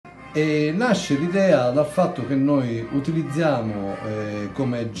E nasce l'idea dal fatto che noi utilizziamo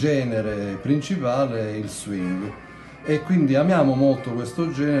come genere principale il swing e quindi amiamo molto questo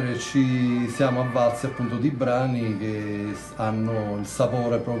genere, ci siamo avvalsi appunto di brani che hanno il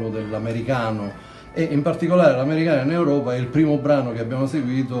sapore proprio dell'americano e in particolare l'americano in Europa è il primo brano che abbiamo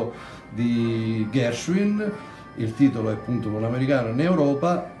seguito di Gershwin, il titolo è appunto Un americano in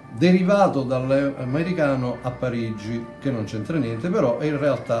Europa, derivato dall'americano a Parigi, che non c'entra niente, però in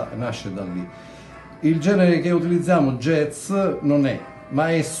realtà nasce da lì. Il genere che utilizziamo, jazz, non è, ma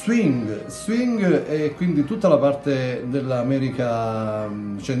è swing, swing e quindi tutta la parte dell'America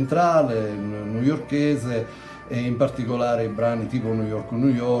centrale, newyorkese, e in particolare i brani tipo New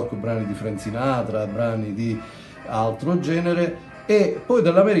York, brani di Frank Sinatra, brani di altro genere, e poi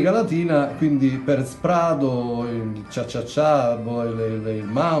dall'America Latina, quindi per Sprado, il cha-cha-cha, il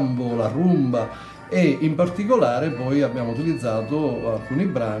mambo, la rumba, e in particolare poi abbiamo utilizzato alcuni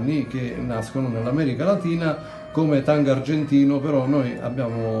brani che nascono nell'America Latina come tango argentino, però noi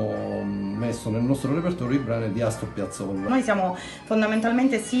abbiamo messo nel nostro repertorio i brani di Astor Piazzolla. Noi siamo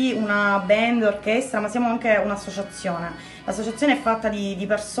fondamentalmente sì una band, orchestra, ma siamo anche un'associazione. L'associazione è fatta di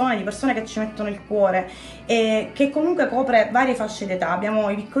persone che ci mettono il cuore e che comunque copre varie fasce d'età. Abbiamo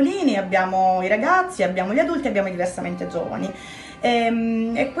i piccolini, abbiamo i ragazzi, abbiamo gli adulti, abbiamo i diversamente giovani.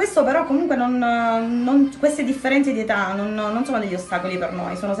 E questo però comunque queste differenze di età non sono degli ostacoli per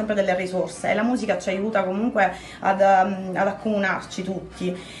noi, sono sempre delle risorse e la musica ci aiuta comunque ad accomunarci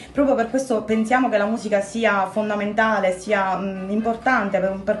tutti. Proprio per questo pensiamo che la musica sia fondamentale, sia importante per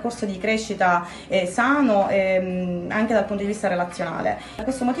un percorso di crescita sano anche dal punto di vista relazionale. Per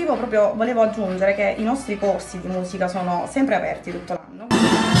questo motivo proprio volevo aggiungere che i nostri corsi di musica sono sempre aperti tutto l'anno.